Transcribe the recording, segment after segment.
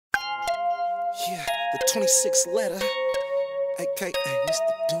Yeah, the 26th letter, aka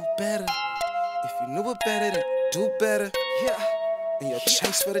Mr. Do Better. If you knew it better, then do better. Yeah, in your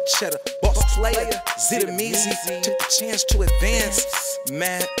chase for the cheddar. Boss Playa, Zeedameezy, took the chance to advance.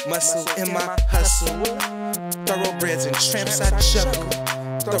 Mad muscle in my hustle. Thoroughbreds and tramps I juggle.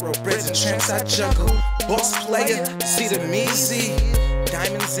 Thoroughbreds and tramps I juggle. Boss Playa, Zeedameezy.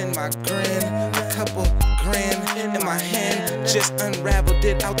 Diamonds in my grin, a couple grand in my hand. Just unraveled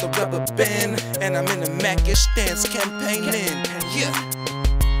it out the rubber band, and I'm in the Mackish stance campaigning. Yeah,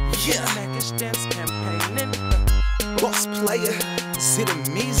 yeah, Mackish stance campaigning. Boss Playa,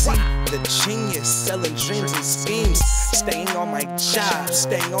 Zeedameezy, the genius, selling dreams and schemes. Staying on my job,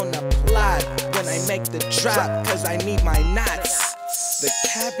 staying on the plot when I make the drop, cause I need my knots. The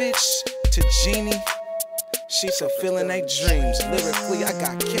cabbage to Genie, she's fulfilling their dreams. Lyrically, I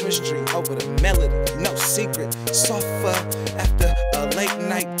got chemistry over the melody, no secret. Sofa after a late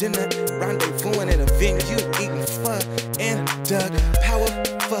night dinner, rendezvousing in a venue, eating pho and Doug. Power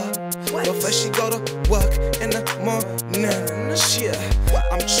fuck, before she go to work in the morning. Yeah,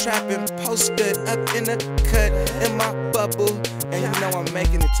 I'm trapping, posted up in the cut in my bubble, and you know I'm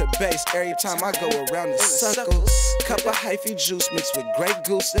making it to base every time I go around the circle. Cup of hyphy juice mixed with Grey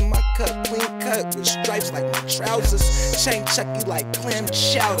Goose in my cup, clean cut with stripes like my trousers. Chain chucky like clam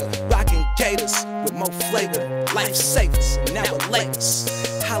chowder, rocking gators with more flavor. Lifesavers, now we're latest.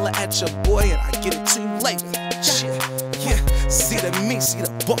 Holla at your boy and I get it to you later. Yeah, Zeedameezy,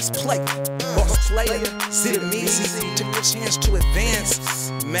 the boss Playa. Boss Playa, Zeedameezy, took the chance to advance.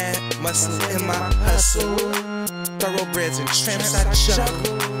 Mad muscle in my hustle. Thoroughbreds and tramps I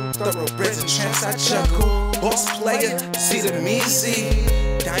juggle. Thoroughbreds and tramps I juggle. Boss Playa,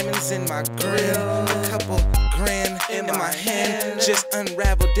 Zeedameezy. Diamonds in my grin, a couple grand in my hand. Just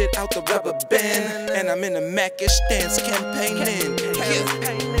unraveled it out the rubber band, and I'm in the Mackish stance campaigning.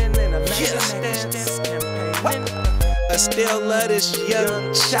 I still love this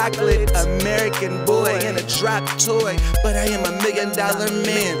young chocolate American boy in a drop toy, but I am $1 million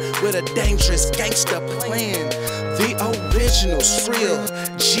man with a dangerous gangster plan. The original's real,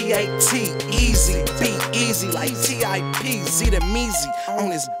 G-A-T, easy, be easy like T-I-P, Zeedameezy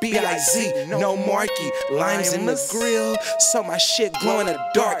on his B-I-Z, no marky, limes in the grill, so my shit glow in the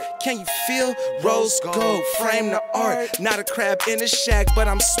dark. Can you feel? Rose gold, frame the art, not a crab in a shack, but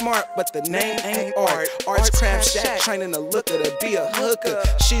I'm smart, but the name ain't art. Art's crab shack, training a looker to be a hooker.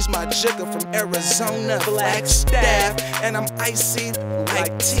 She's my jugger from Arizona, Flagstaff, and I'm icy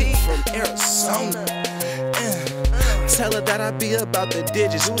like T from Arizona. Tell her that I be about the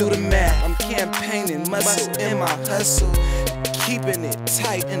digits, do the math. I'm campaigning, muscle in my hustle, keeping it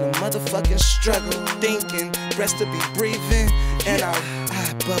tight in a motherfucking struggle. Thinking, rest to be breathing, and I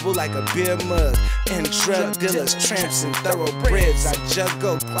bubble like a beer mug. And drug dealers, tramps, and thoroughbreds, I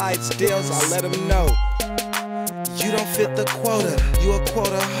juggle Clydesdales, I let them know. You don't fit the quota, you a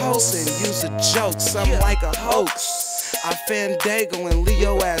quota host and use a joke, something like a hoax. I fandango and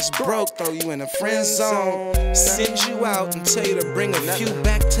Leo ass broke, throw you in the friend zone, send you out and tell you to bring a few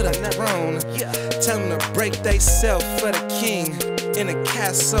back to the throne. Tell them to break they self for the king in a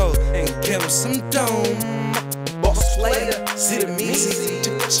castle and give them some dome. Boss Playa, Zeedameezy,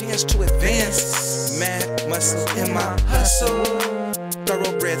 took the chance to advance. Mad muscle in my hustle.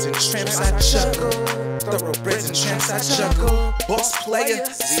 Thoroughbreds and tramps I juggle. Thoroughbreds and tramps I juggle. Boss Playa,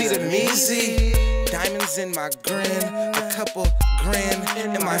 Zeedameezy. Diamonds in my grin, a couple grand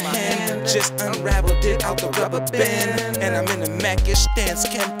in my hand. Just unraveled it out the rubber band, and I'm in the Mackish stance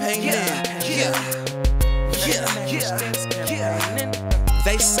campaigning.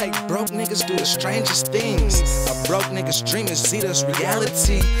 They say broke niggas do the strangest things. A broke nigga's dream is Zeda's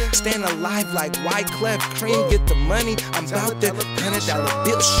reality. Staying alive like Wyclef Cream, get the money. I'm about that $100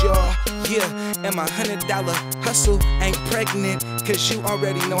 bills, y'all. Yeah, and my $100 hustle ain't pregnant, cause you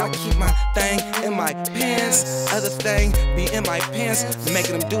already know I keep my thing in my pants. Other thing be in my pants,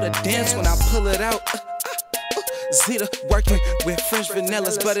 making them do the dance when I pull it out. Zeta working with French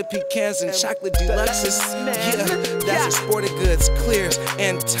vanillas, butter pecans, and chocolate deluxes. Yeah, that's what sporting goods, clears,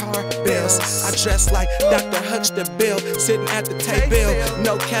 and tar bills. I dress like Dr. Huckster Bill, sitting at the table.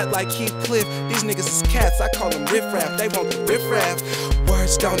 No cat like Keith Cliff. These niggas is cats, I call them riffraff. They want the riffraff.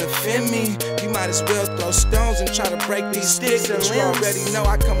 Words don't offend me. You might as well throw stones and try to break these sticks. And you already know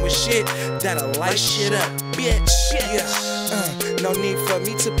I come with shit that'll light shit up, bitch. Yeah. No need for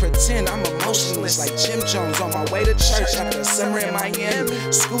me to pretend I'm emotionless like Jim Jones on my way to church after a summer in Miami.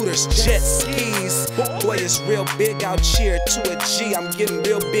 Scooters, jet skis. Boy, it's real big out here to a G. I'm getting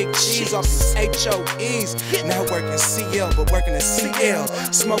real big cheese off these HOEs. Not working CL, but working at CL.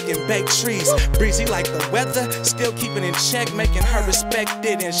 Smoking baked trees. Breezy like the weather. Still keeping in check, making her respect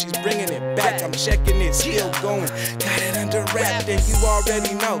it. And she's bringing it back. I'm checking it, still going. Got it under wrap, and you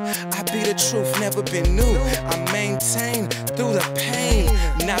already know. I be the truth, never been new. I maintain through the pain.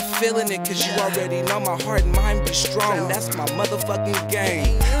 Not feeling it, cause you already know my heart and mind be strong. That's my motherfucking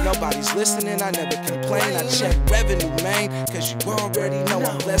game. Nobody's listening, I never complain. I check revenue, man, cause you already know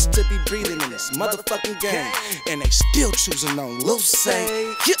I'm blessed to be breathing in this motherfucking game. And they still choosing on Lil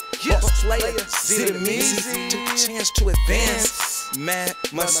Say. Boss Playa, Zeedameezy. Took a chance to advance. Mad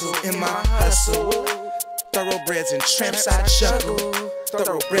muscle in my hustle. Thoroughbreds and tramps I juggle.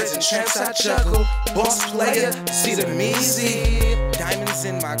 Thoroughbreds and tramps I juggle. Boss Playa, Zeedameezy. Diamonds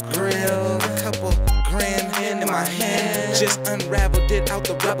in my grill. A couple grand in my hand. Just unraveled it out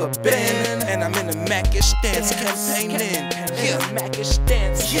the rubber band. And I'm in the Mackish stance campaigning. Mackish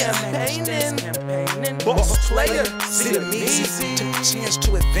stance campaigning. Boss Playa, Zeedameezy. Took a chance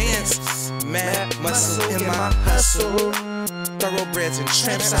to advance. Mad muscle in my hustle. Thoroughbreds and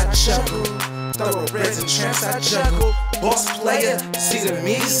tramps I juggle. Thoroughbreds and tramps I juggle. Boss Playa,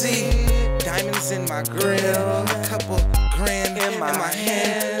 Zeedameezy. Diamonds in my grill. A couple grand in my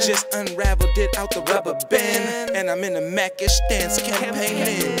hand. Just unraveled it out the rubber band. And I'm in the Mackish stance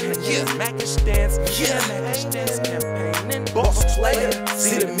campaigning. Mackish stance campaigning. Boss Playa,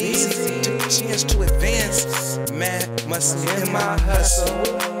 Zeedameezy. Took a chance to advance. Mad muscle in my hustle.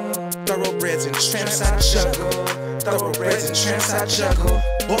 Thoroughbreds and tramps I juggle. Thoroughbreds and tramps I juggle.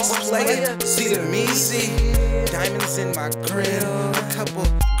 Boss Playa, Zeedameezy. Diamonds in my grill. A couple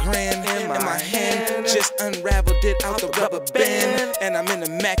grand in my hand. Just unraveled it out the rubber band. And I'm in the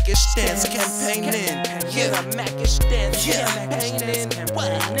Mackish stance campaigning. Mackish stance campaigning.